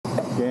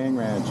gang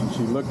ranch, and she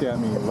looked at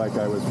me like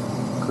I was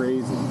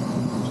crazy.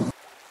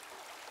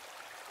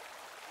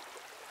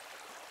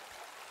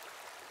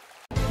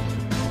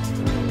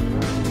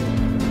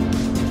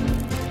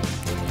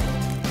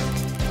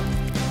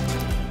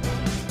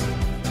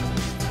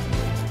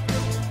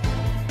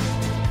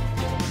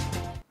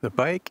 The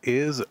bike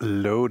is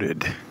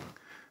loaded,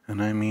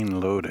 and I mean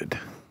loaded.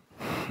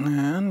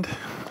 And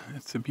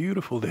it's a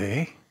beautiful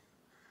day,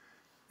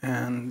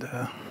 and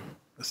the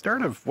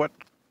start of what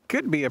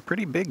could be a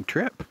pretty big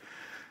trip.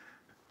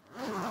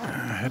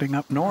 Heading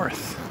up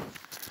north.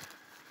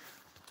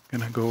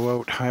 Gonna go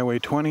out Highway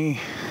 20,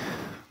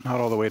 not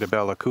all the way to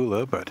Bella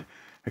Coola, but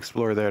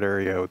explore that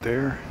area out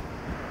there,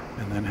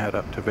 and then head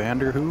up to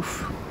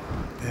Vanderhoof,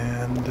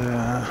 and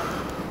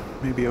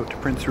maybe out to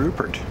Prince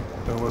Rupert.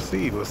 So we'll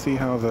see. We'll see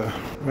how the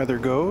weather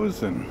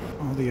goes and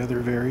all the other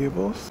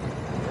variables.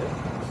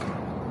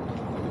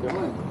 How's it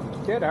going?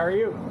 Good, how are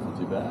you? Not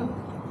too bad.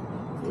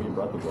 So you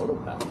brought the photo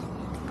pack.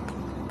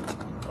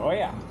 Oh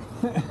yeah.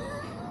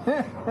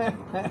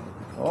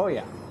 Oh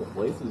yeah. The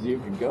places you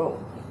can go.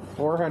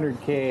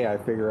 400K I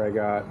figure I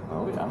got.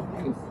 Oh yeah,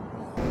 nice.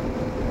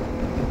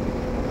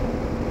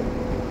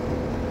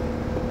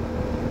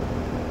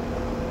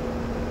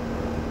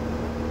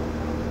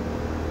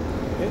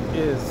 It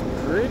is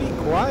pretty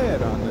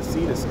quiet on the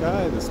sea to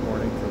sky this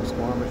morning from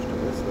Squamish to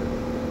Whistler.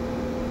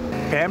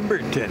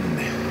 Pemberton.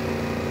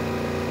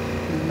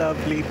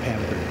 Lovely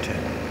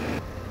Pemberton.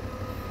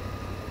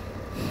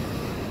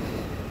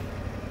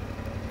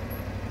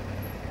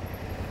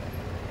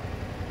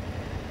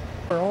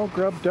 We're all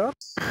grubbed up.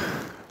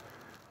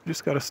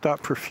 Just got to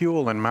stop for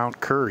fuel in Mount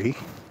Currie.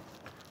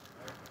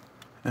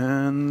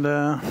 And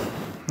then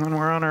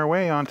we're on our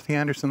way onto the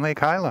Anderson Lake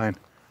Highline.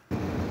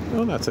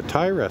 Oh, that's a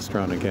Thai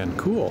restaurant again.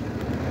 Cool.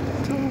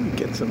 So we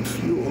get some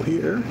fuel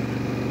here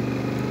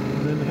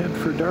and then head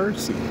for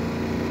Darcy.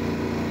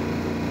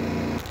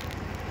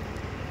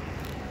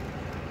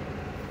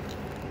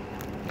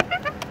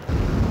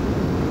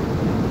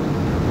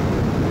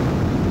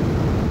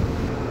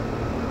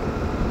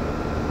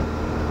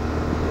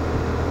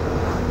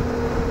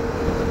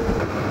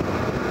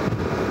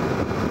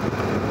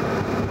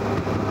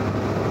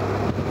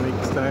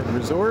 Lakeside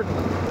Resort.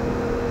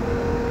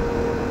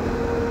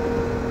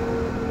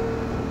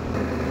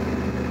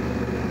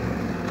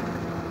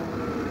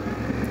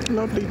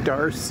 Lovely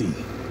Darcy.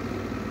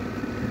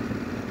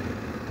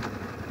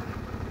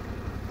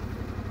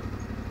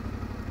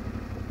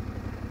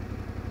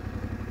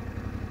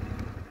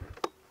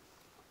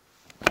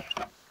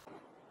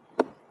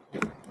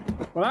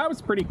 Well, that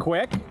was pretty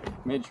quick.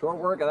 Made short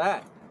work of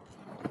that.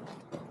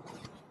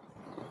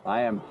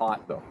 I am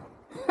hot though.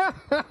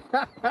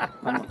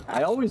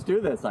 I always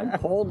do this. I'm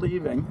cold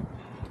leaving.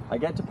 I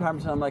get to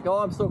Pemberton, I'm like, oh,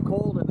 I'm so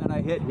cold, and then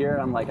I hit here,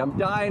 and I'm like, I'm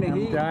dying of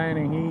heat. I'm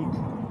dying of heat.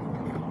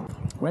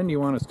 When do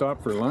you want to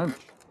stop for lunch?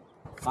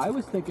 I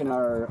was thinking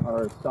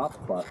our stop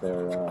spot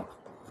there,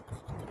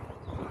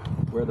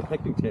 where the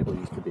picnic table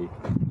used to be.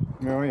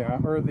 Oh yeah,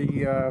 or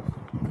the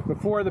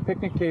before the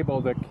picnic table,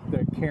 the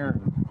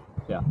cairn.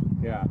 Yeah.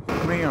 Yeah.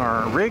 We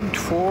are rigged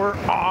for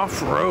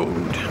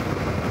off-road.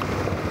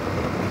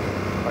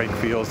 Bike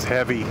feels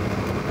heavy,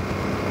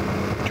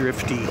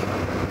 drifty.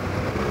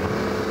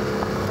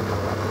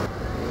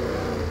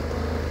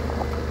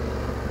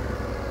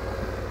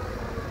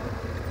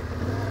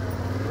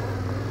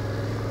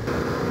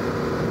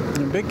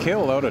 The big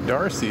hill out of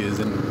Darcy is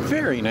in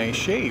very nice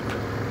shape.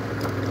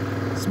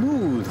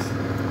 Smooth.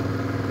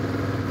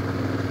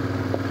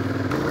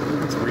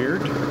 That's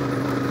weird.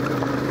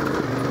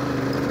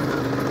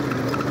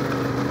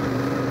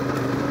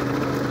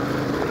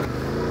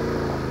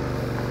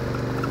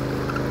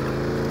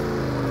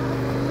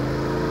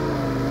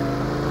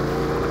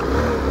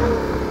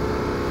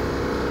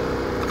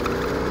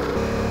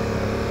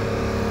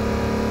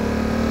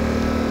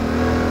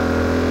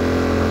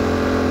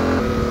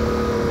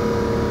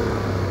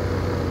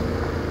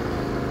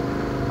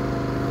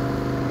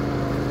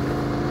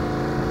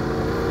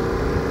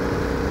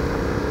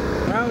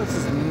 This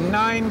is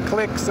 9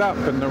 clicks up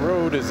and the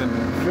road is in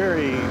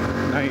very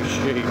nice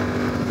shape,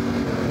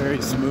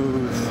 very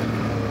smooth.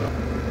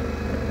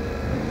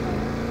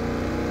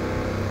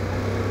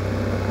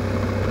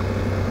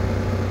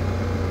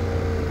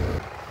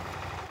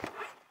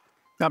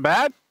 Not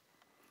bad.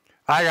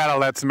 I gotta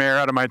let some air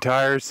out of my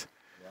tires.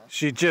 Yeah.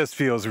 She just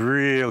feels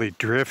really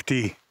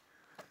drifty.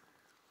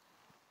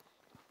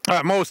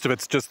 Most of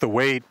it's just the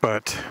weight,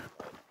 but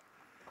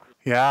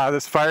yeah,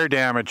 this fire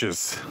damage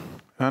is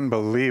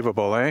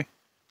unbelievable, eh?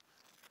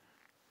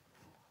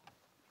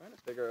 Trying to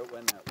figure out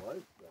when that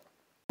was.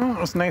 Oh, it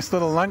was a nice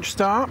little lunch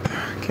stop.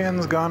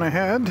 Ken's gone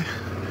ahead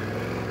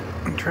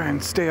and try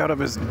and stay out of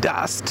his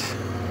dust.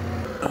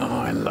 Oh,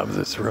 I love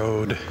this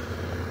road.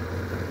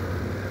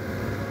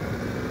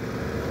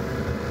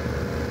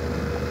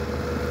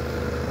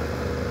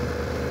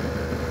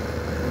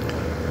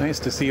 Nice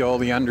to see all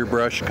the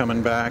underbrush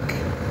coming back.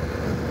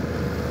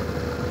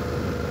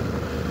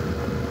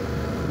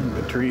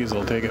 The trees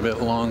will take a bit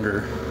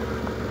longer.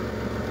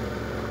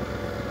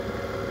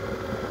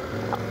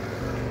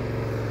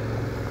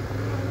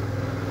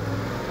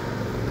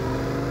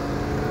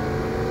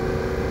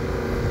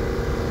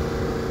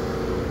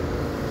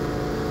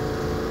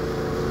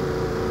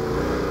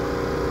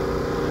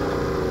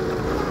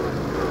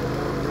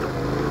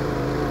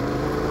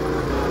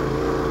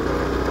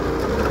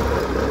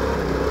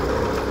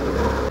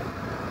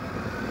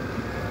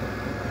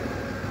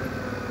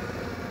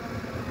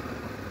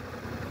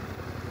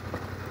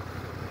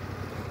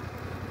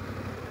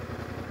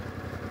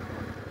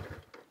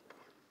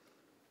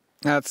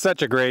 That's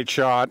such a great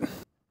shot.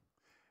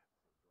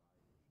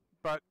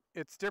 But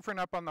it's different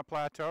up on the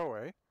plateau,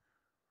 eh?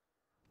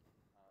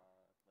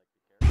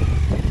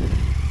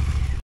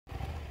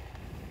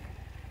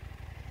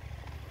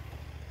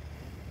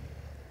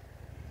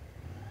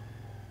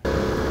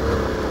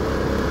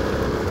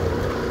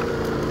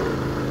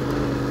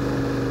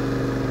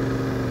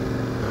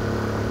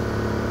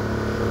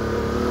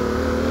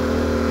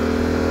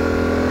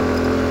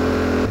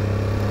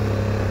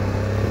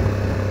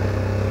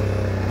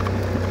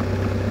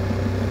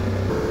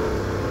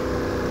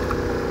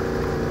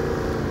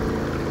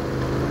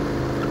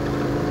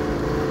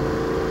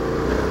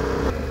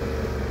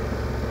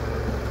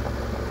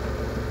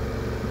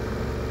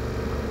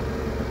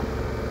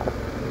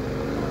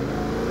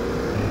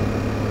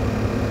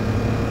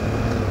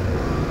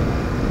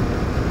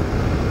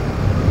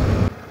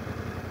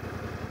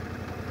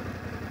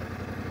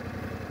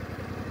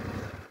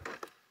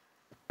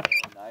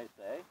 Nice,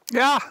 eh?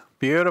 Yeah,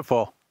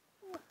 beautiful.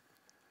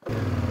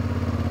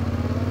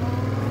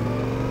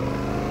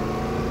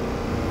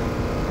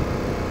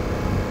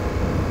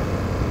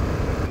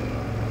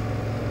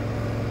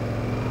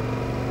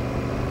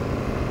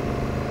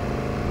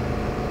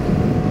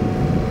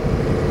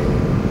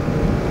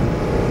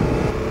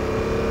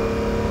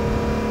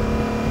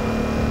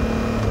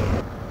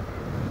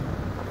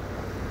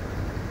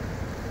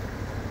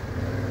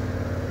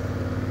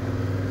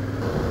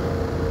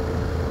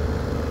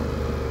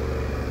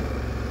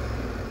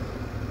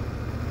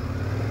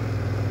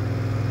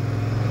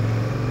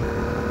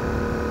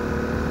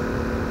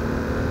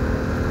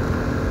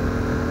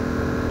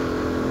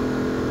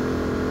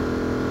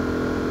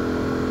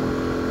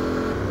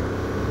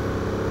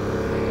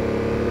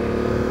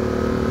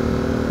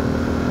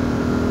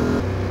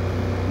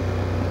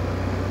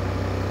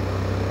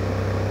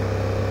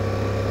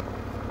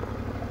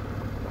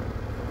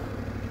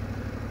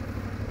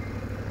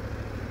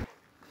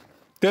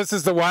 This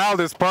is the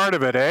wildest part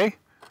of it, eh?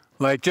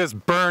 Like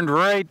just burned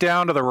right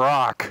down to the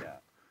rock. Yeah.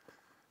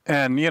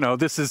 And you know,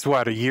 this is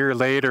what, a year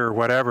later or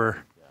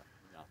whatever.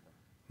 Yeah,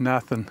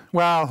 Nothing.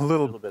 Well, a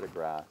little bit of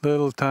grass.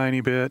 little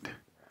tiny bit.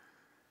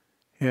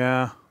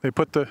 Yeah, they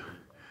put the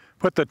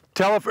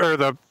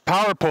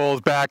power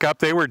poles back up.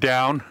 They were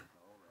down.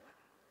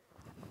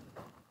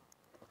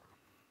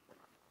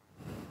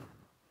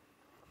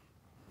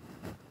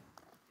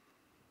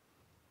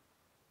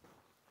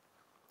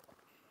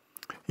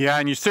 Yeah,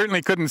 and you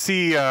certainly couldn't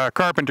see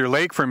Carpenter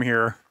Lake from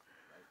here.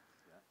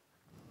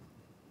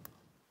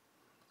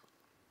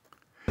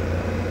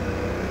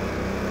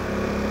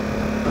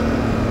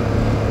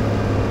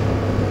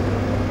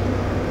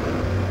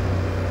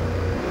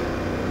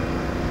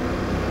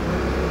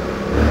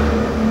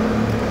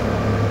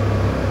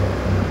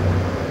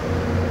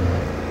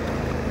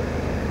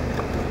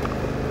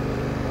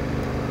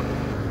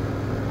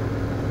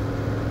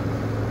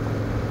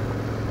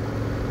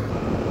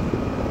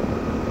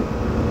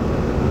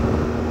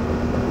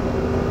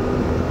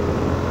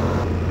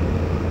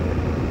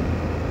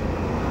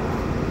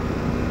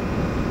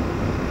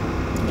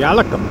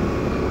 Gallicum.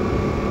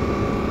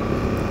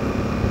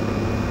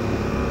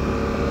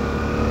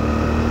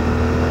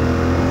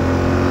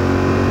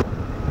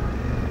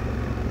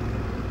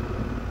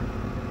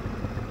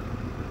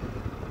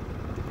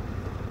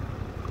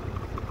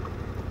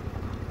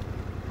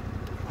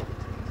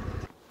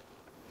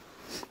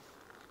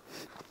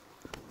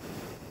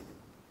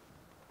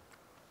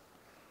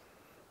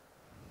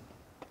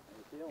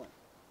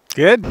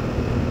 Good.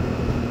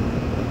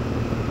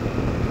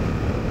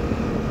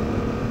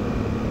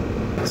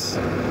 It's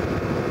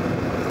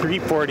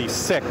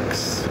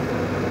 3:46.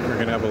 We're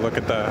gonna have a look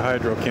at the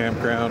hydro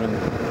campground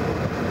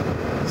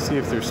and see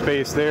if there's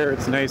space there.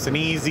 It's nice and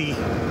easy.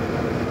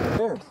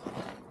 Oh.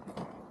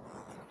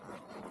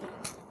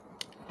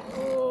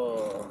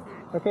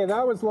 Okay,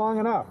 that was long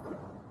enough.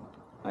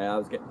 I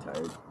was getting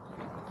tired.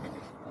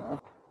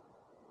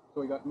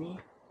 So we got meat,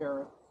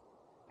 carrots.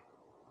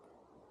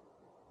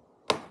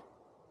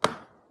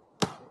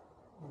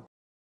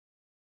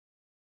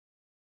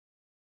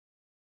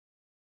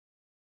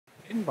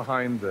 In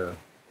behind the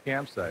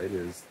campsite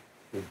is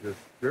this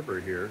river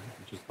here,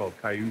 which is called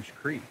Canoe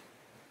Creek.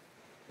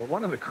 But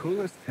one of the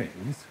coolest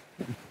things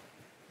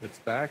that's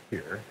back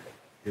here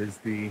is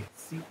the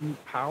Seton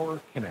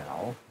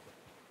Canal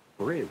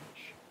bridge,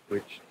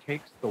 which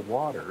takes the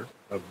water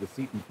of the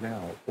Seton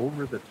Canal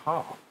over the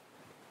top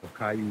of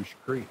Canoe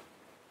Creek.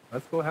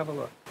 Let's go have a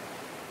look.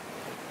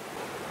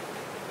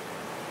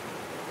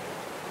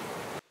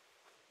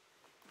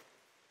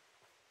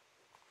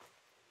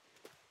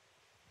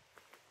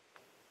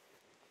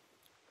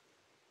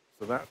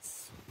 So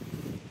that's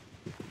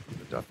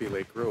the Duffy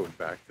Lake Road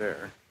back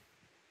there.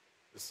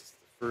 This is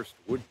the first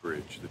wood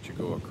bridge that you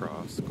go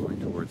across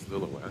going towards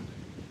Lillooet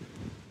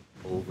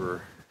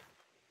over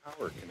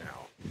Power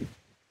Canal.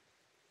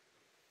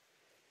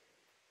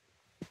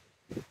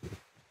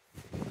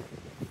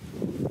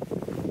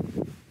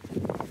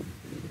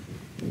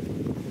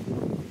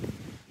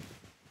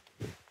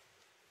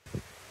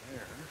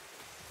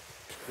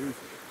 There,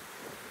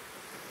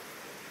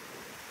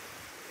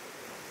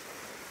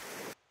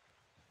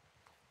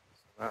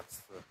 That's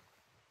the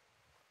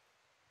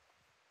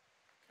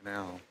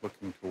canal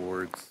looking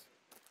towards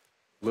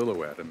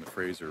Lillooet and the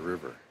Fraser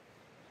River.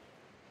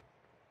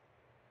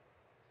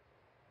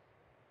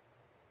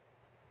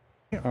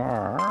 We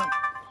are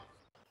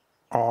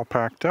all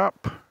packed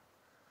up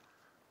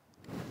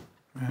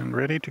and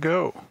ready to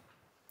go.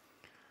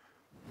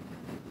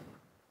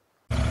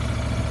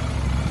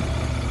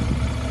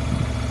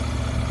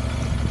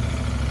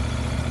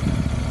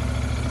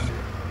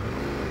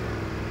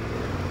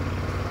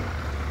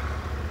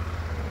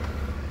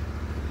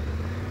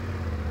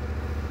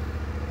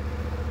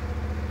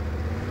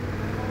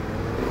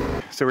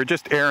 So we're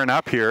just airing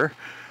up here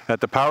at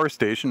the power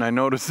station. I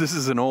noticed this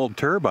is an old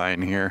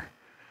turbine here,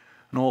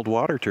 an old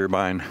water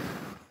turbine.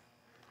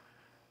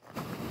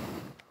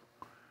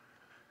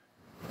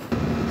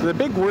 So the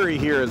big worry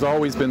here has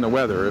always been the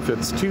weather. If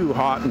it's too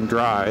hot and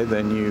dry,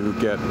 then you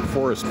get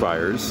forest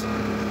fires.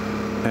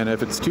 And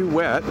if it's too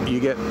wet, you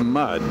get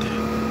mud.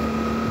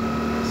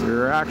 So we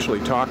were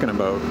actually talking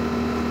about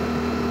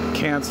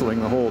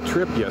canceling the whole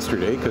trip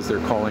yesterday because they're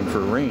calling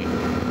for rain.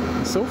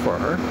 So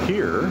far,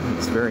 here,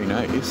 it's very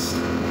nice,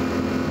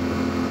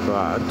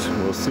 but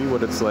we'll see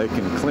what it's like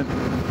in Clinton.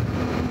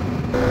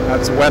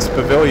 That's West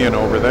Pavillion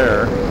over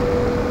there.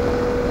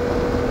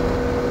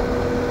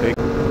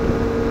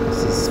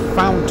 This is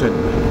Fountain.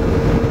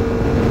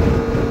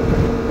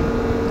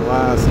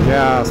 Last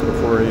gas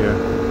before you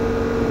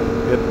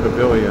hit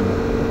Pavillion.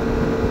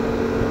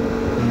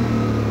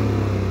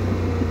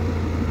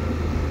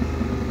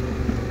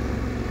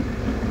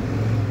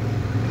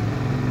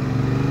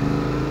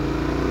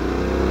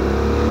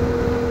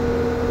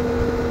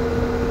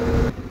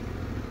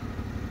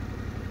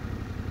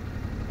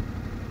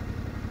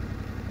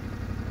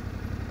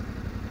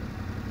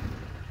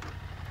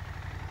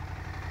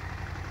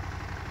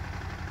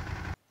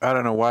 I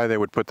don't know why they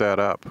would put that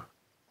up.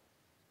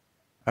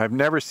 I've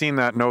never seen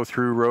that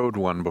no-through road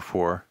one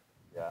before.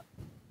 Yeah.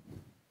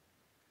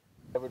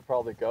 It would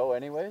probably go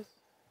anyways,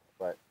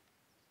 but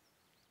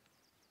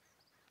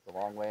it's a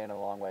long way in and a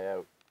long way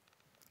out.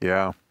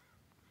 Yeah.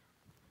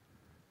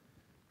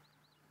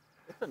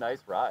 It's a nice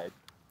ride.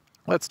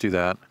 Let's do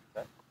that.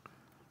 Okay.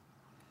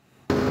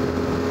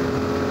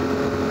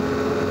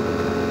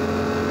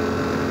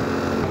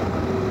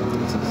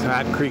 This is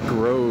Hat Creek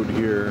Road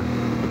here.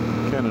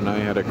 Ken and I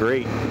had a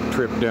great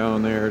trip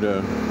down there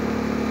to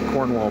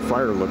Cornwall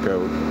Fire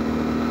Lookout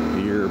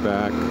a year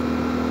back.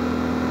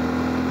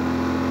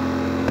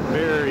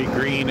 Very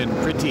green and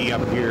pretty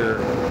up here.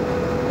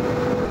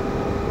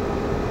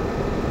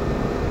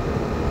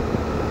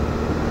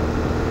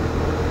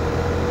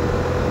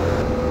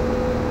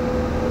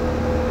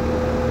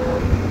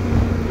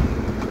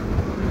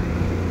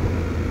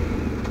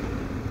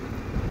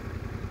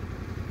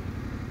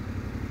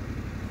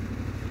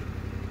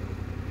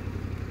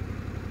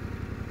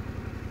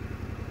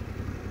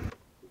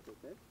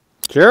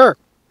 Sure.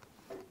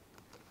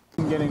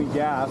 Didn't get any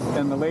gas,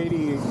 and the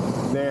lady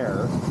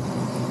there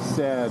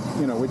said,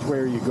 you know, which way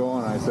are you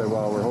going? I said,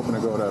 well, we're hoping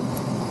to go to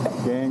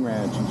Gang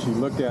Ranch, and she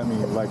looked at me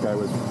like I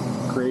was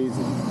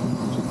crazy.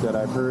 She said,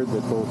 I've heard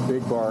that both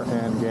Big Bar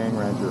and Gang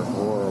Ranch are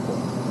horrible.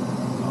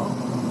 Oh.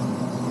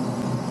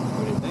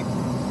 What do you think?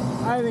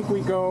 I think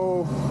we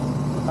go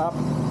up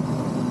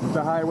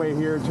the highway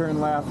here, turn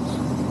left,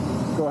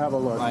 go have a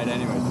look. Right,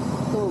 anyways.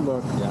 Go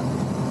look. Yeah.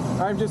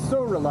 I'm just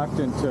so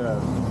reluctant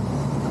to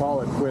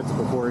call it quits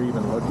before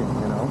even looking,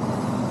 you know.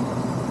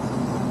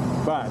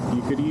 But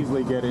you could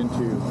easily get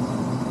into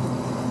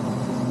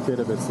a bit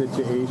of a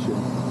situation.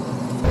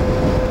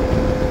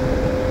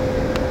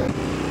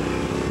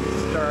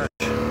 Start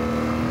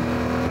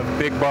of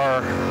Big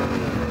Bar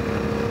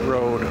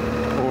Road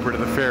over to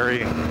the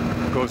ferry,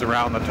 goes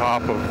around the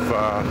top of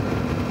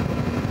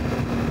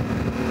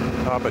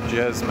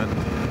Jesmond.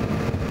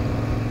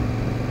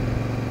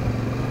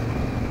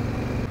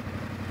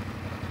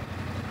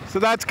 So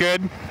that's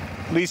good.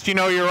 At least you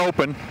know you're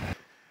open.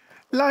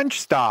 Lunch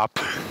stop.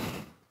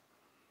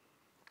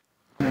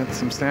 Had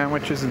some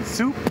sandwiches and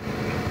soup.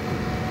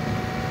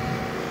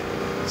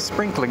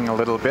 Sprinkling a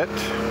little bit.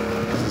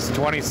 This is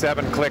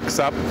 27 clicks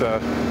up the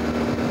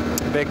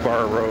Big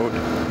Bar Road.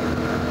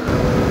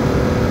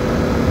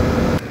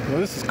 Well,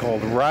 this is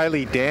called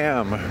Riley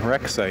Dam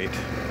wreck site.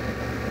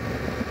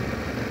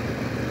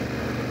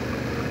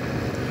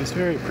 It's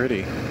very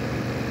pretty.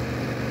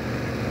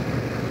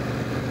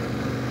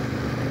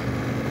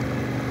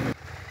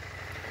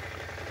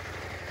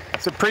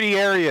 It's a pretty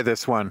area,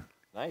 this one.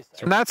 Nice.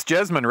 And that's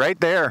Jesmond right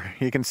there.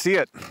 You can see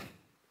it.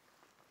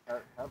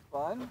 Have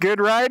fun. Good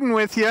riding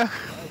with you. Yeah,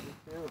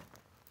 you too.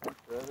 Thanks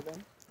for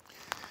everything.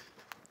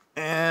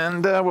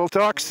 And we'll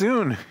talk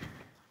soon.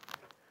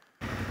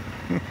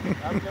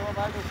 Have a good one,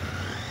 Michael.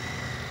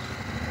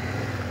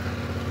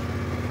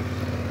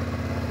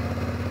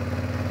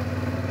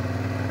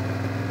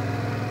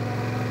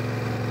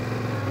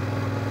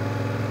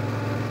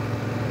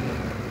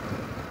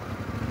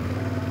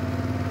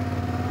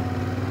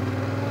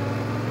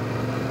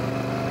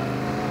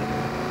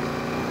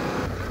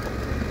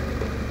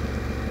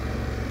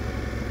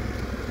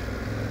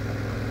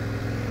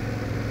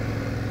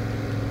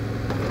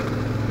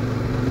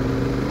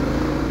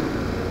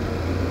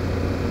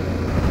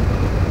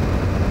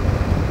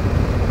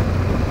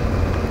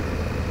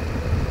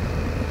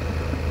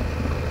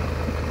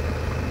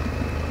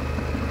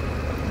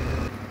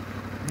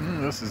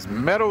 This is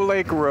Meadow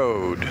Lake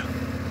Road.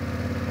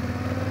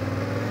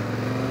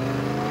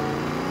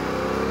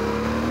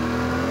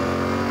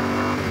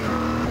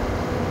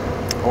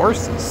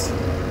 Horses.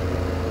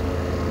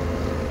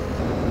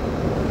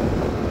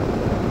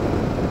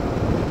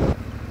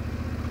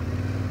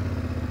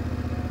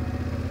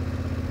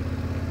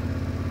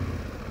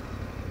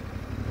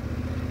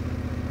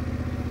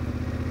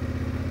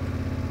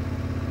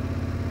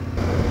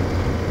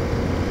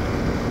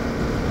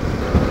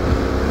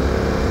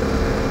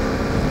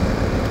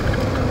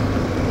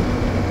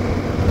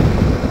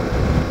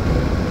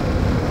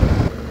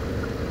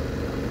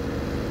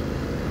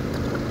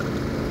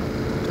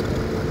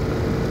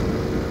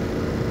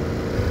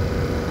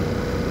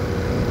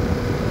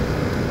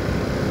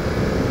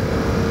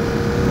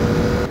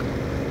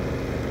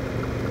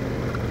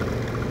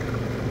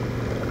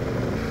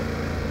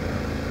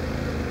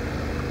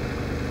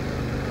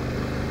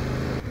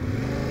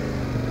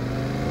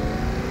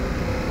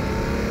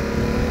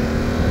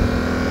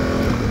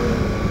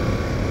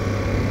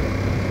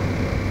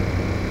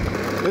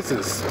 This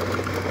is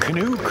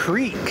Canoe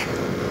Creek,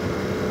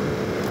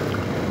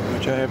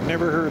 which I have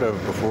never heard of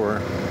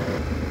before.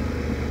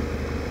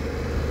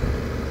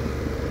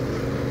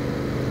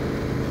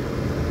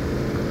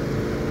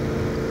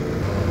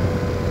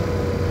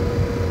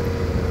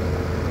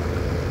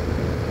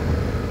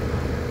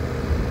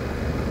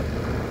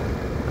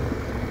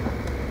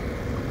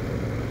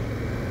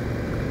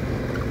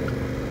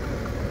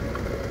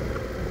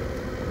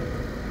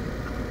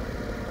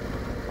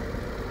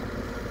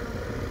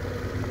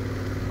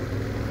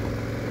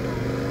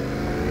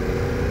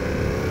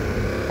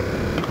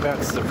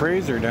 That's the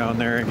Fraser down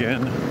there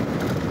again.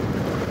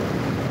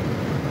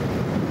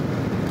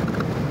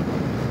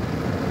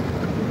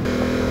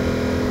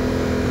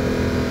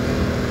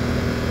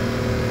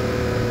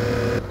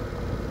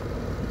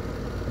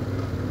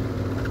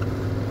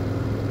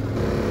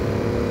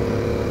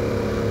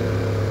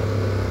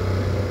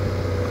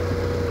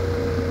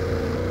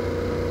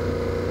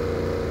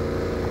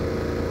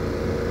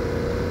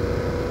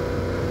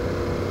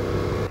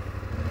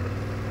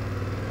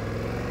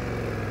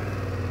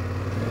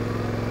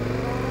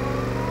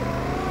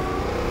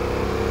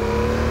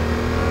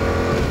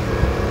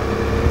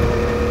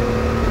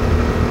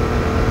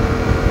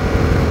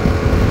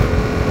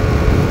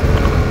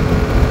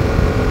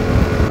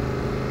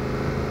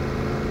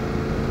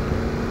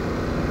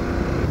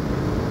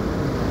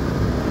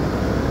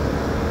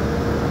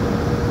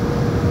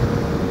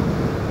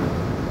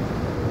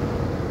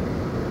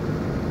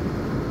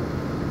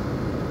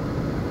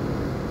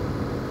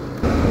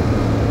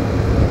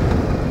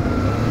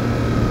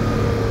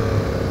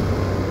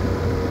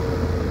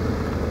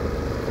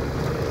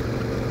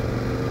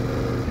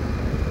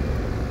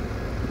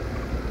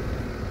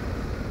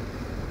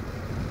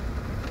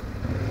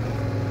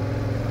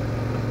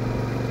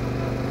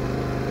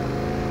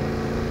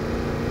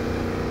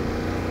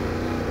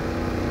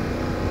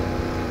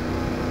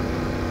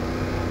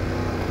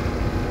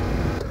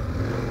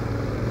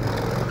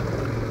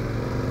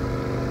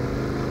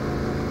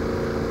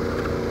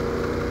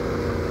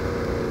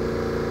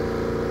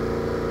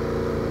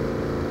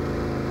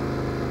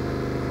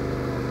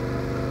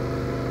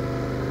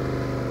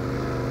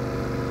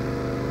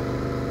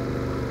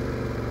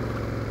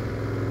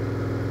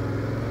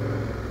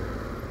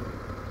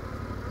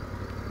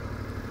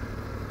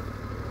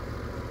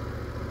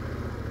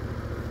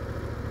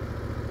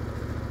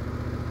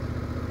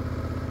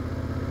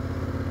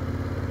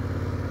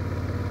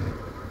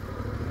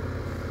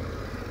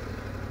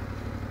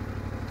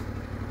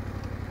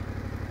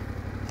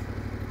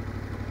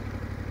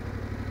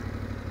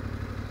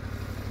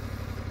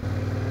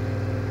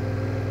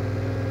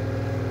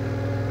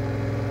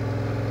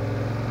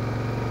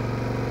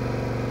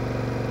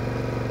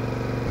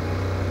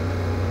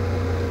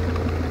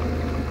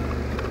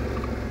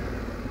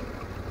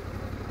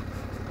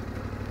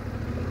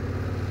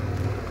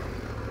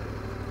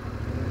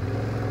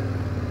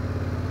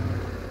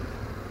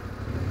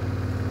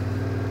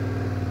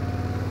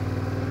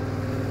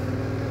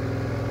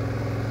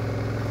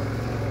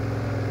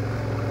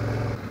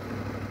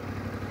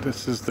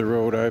 This is the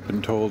road I've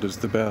been told is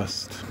the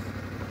best.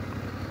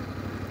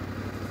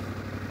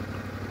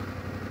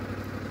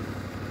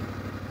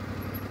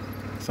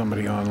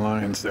 Somebody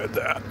online said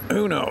that.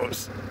 Who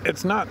knows?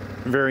 It's not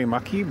very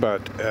mucky,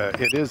 but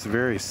it is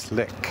very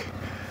slick.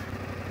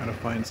 Gotta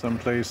find some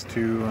place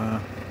to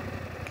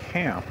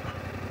camp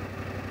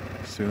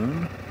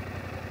soon,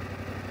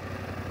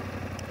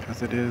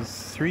 because it is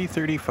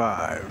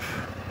 3:35.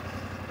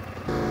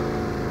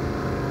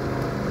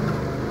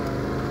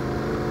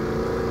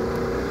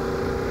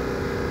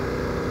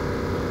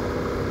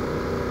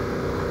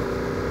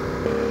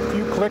 A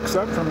few clicks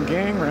up from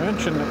Gang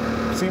Ranch and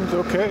it seems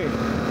okay.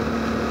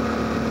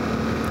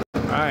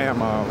 I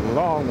am a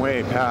long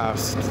way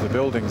past the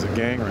buildings at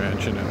Gang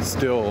Ranch and it's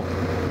still,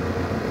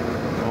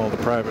 all the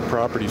private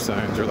property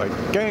signs are like,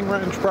 Gang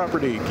Ranch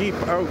property, keep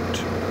out.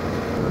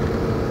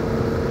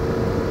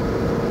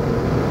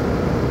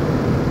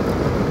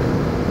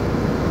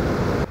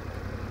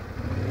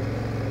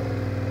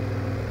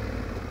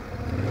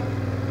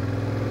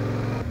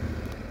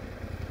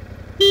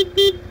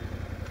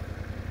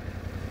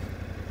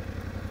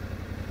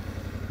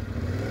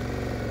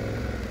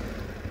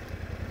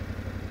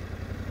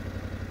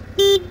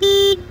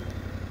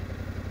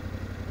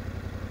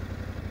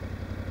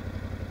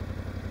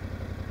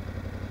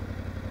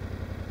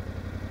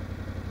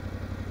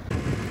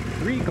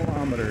 3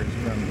 kilometers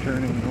from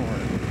turning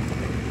north.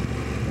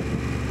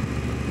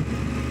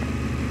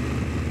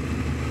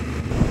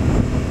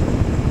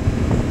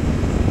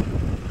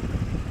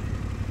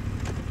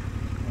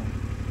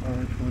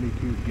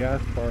 R22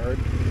 gas barge,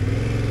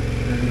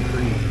 Canoe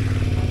Creek.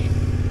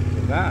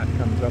 So that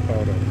comes up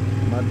out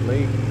of Mud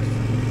Lakes.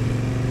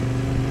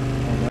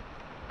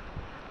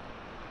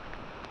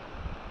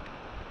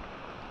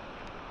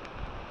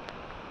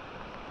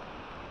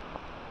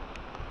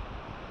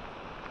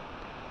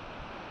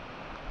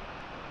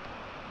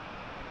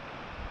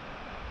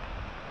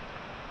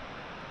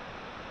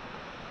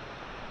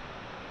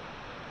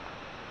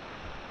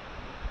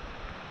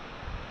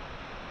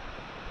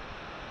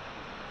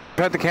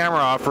 Had the camera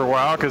off for a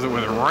while because it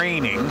was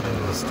raining.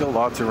 Still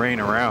lots of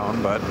rain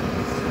around, but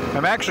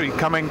I'm actually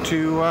coming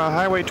to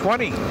Highway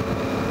 20.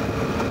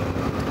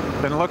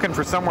 Been looking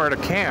for somewhere to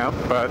camp,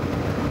 but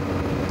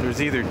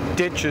there's either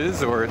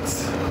ditches or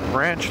it's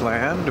ranch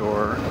land,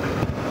 or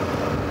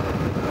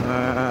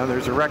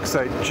there's a wreck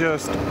site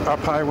just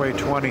up Highway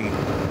 20.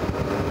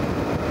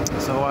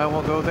 So I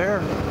will go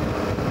there.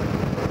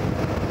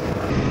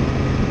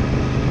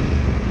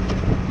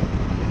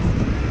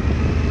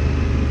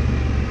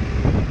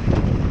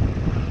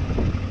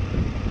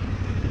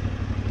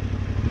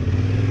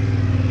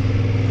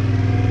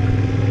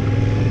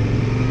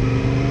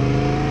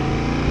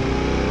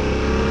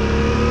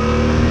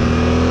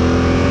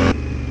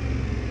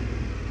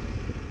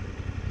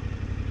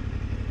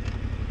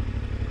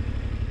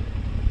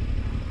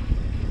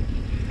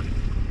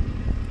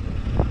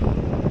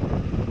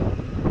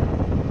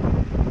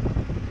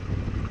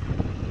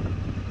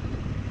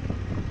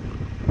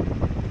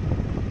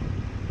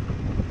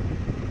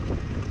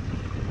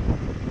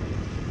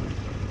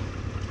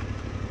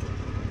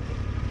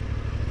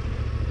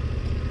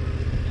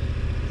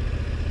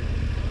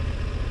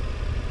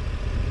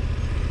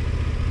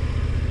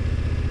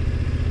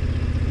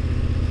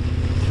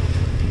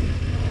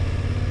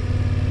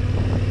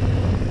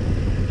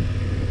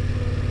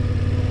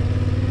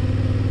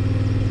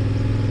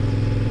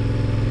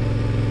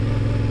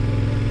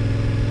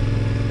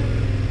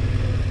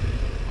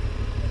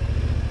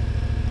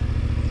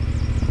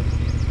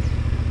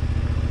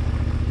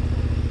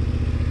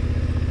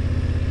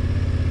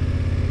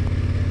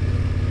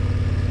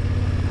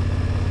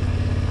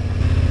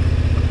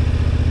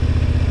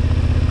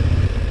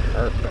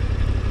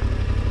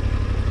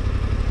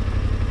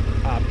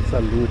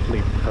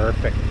 Absolutely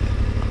perfect.